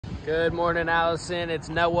Good morning, Allison. It's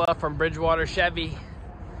Noah from Bridgewater Chevy.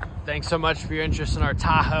 Thanks so much for your interest in our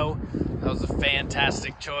Tahoe. That was a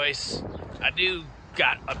fantastic choice. I do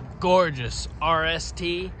got a gorgeous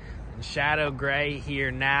RST in shadow gray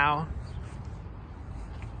here now.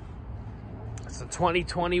 It's a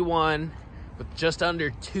 2021 with just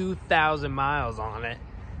under 2,000 miles on it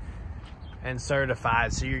and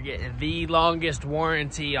certified. So you're getting the longest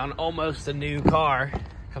warranty on almost a new car.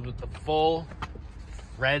 Comes with the full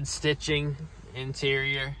red stitching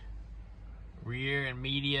interior, rear and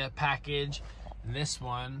media package, and this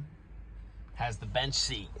one has the bench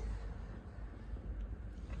seat.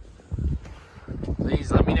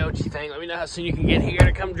 Please let me know what you think. Let me know how soon you can get here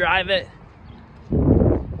to come drive it.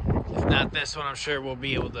 If not this one, I'm sure we'll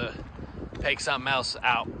be able to pick something else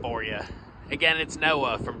out for you. Again, it's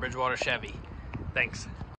Noah from Bridgewater Chevy. Thanks.